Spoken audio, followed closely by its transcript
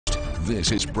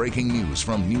This is breaking news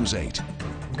from News 8.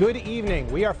 Good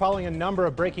evening. We are following a number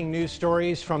of breaking news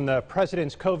stories, from the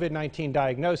president's COVID-19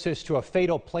 diagnosis to a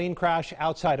fatal plane crash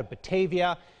outside of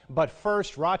Batavia. But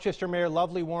first, Rochester Mayor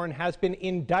Lovely Warren has been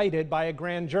indicted by a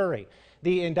grand jury.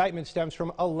 The indictment stems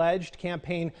from alleged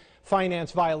campaign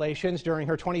finance violations during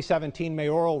her 2017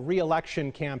 mayoral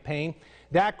re-election campaign.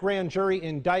 That grand jury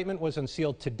indictment was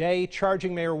unsealed today,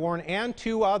 charging Mayor Warren and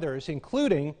two others,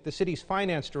 including the city's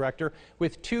finance director,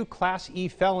 with 2 Class E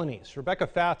felonies. Rebecca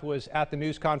Fath was at the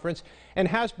news conference and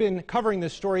has been covering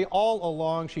this story all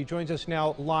along. She joins us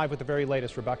now live with the very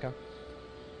latest. Rebecca.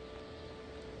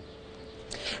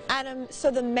 Adam,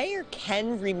 so the mayor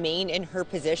can remain in her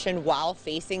position while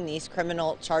facing these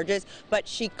criminal charges, but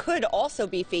she could also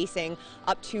be facing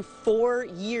up to 4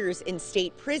 years in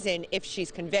state prison if she's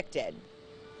convicted.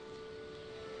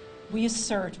 We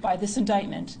assert by this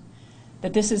indictment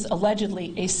that this is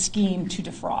allegedly a scheme to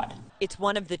defraud. It's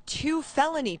one of the 2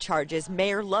 felony charges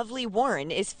Mayor Lovely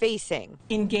Warren is facing.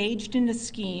 Engaged in a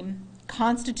scheme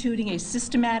constituting a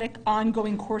systematic,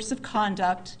 ongoing course of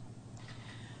conduct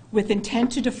with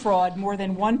intent to defraud more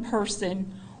than one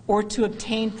person or to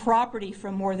obtain property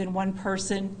from more than one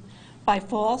person by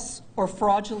false or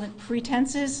fraudulent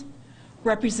pretenses,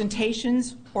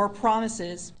 representations, or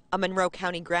promises. A Monroe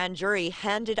County grand jury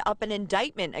handed up an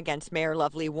indictment against Mayor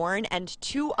Lovely Warren and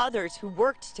 2 others who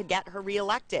worked to get her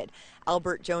reelected,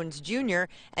 Albert Jones Jr.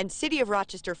 and City of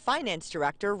Rochester Finance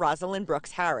Director Rosalind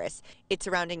Brooks Harris. It's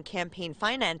surrounding campaign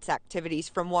finance activities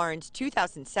from Warren's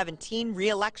 2017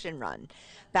 reelection run.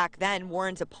 Back then,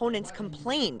 Warren's opponents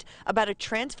complained about a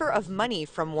transfer of money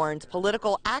from Warren's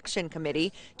Political Action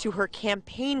Committee to her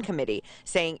campaign committee,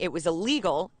 saying it was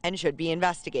illegal and should be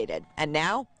investigated. And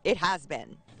now it has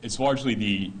been. It's largely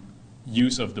the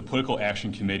use of the Political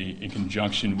Action Committee in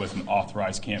conjunction with an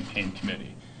authorized campaign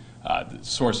committee, the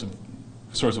source of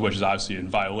which is obviously in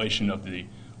violation of the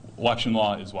election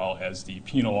law as well as the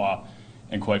penal law,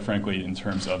 and quite frankly, in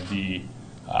terms of the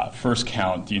first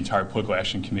count, the entire Political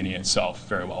Action Committee itself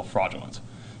very well fraudulent.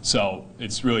 So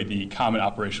it's really the common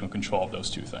operational control of those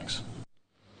 2 things.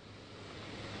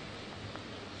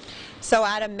 So,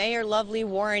 Adam, Mayor Lovely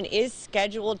Warren is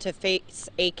scheduled to face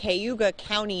a Cayuga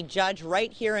County judge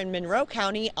right here in Monroe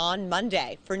County on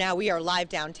Monday. For now, we are live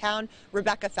downtown.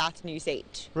 Rebecca Fath, News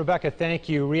 8. Rebecca, thank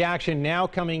you. Reaction now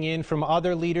coming in from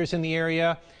other leaders in the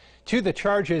area to the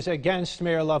charges against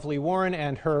Mayor Lovely Warren,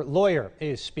 and her lawyer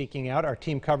is speaking out. Our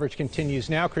team coverage continues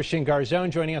now. Christian Garzone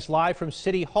joining us live from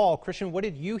City Hall. Christian, what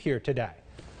did you hear today?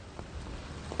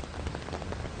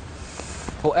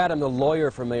 Well, Adam, the lawyer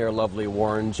for Mayor Lovely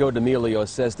Warren, Joe D'Amelio,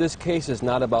 says this case is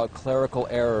not about clerical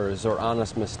errors or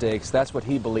honest mistakes. That's what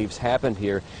he believes happened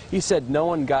here. He said no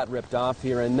one got ripped off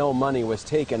here and no money was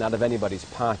taken out of anybody's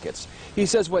pockets. He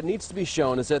says what needs to be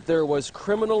shown is that there was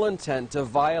criminal intent to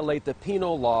violate the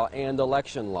penal law and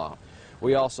election law.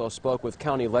 We also spoke with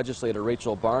County Legislator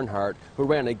Rachel Barnhart, who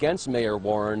ran against Mayor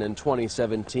Warren in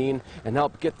 2017 and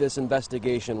helped get this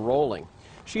investigation rolling.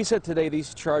 She said today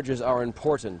these charges are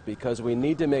important because we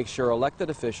need to make sure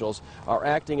elected officials are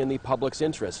acting in the public's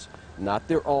interests, not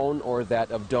their own or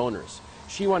that of donors.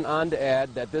 She went on to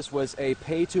add that this was a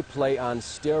pay-to-play on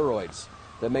steroids.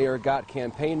 The mayor got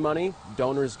campaign money,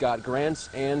 donors got grants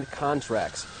and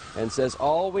contracts, and says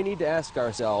all we need to ask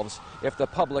ourselves if the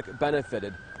public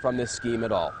benefited from this scheme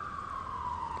at all.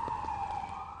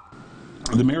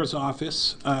 The mayor's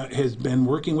office has been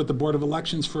working with the Board of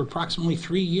Elections for approximately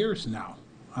 3 years now,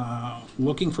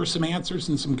 looking for some answers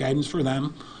and some guidance for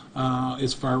them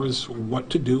as far as what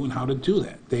to do and how to do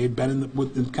that. They had been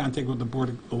in contact with the Board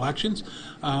of Elections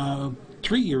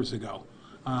 3 years ago.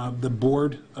 The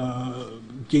board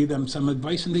gave them some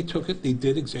advice and they took it. They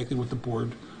did exactly what the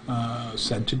board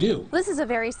said to do. This is a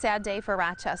very sad day for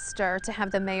Rochester to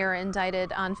have the mayor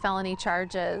indicted on felony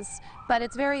charges, but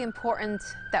it's very important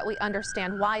that we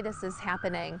understand why this is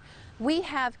happening. We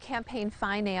have campaign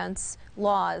finance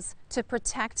laws to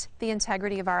protect the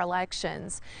integrity of our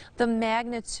elections. The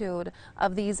magnitude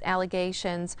of these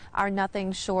allegations are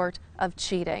nothing short of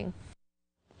cheating.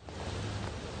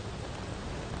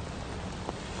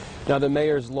 Now, the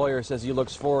mayor's lawyer says he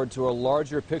looks forward to a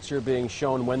larger picture being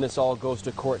shown when this all goes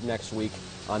to court next week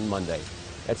on Monday.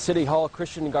 At City Hall,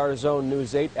 Christian Garzone,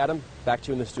 News 8. Adam, back to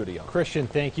you in the studio. Christian,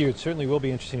 thank you. It certainly will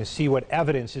be interesting to see what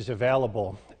evidence is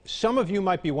available. Some of you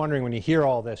might be wondering when you hear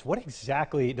all this, what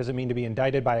exactly does it mean to be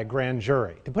indicted by a grand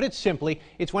jury? To put it simply,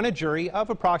 it's when a jury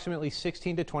of approximately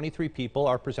 16 to 23 people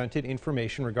are presented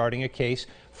information regarding a case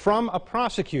from a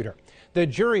prosecutor. The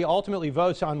jury ultimately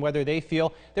votes on whether they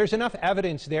feel there's enough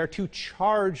evidence there to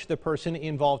charge the person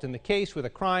involved in the case with a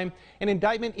crime. An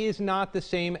indictment is not the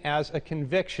same as a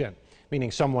conviction. meaning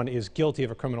someone is guilty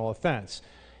of a criminal offense.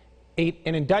 An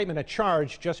indictment, a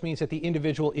charge, just means that the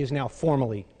individual is now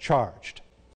formally charged.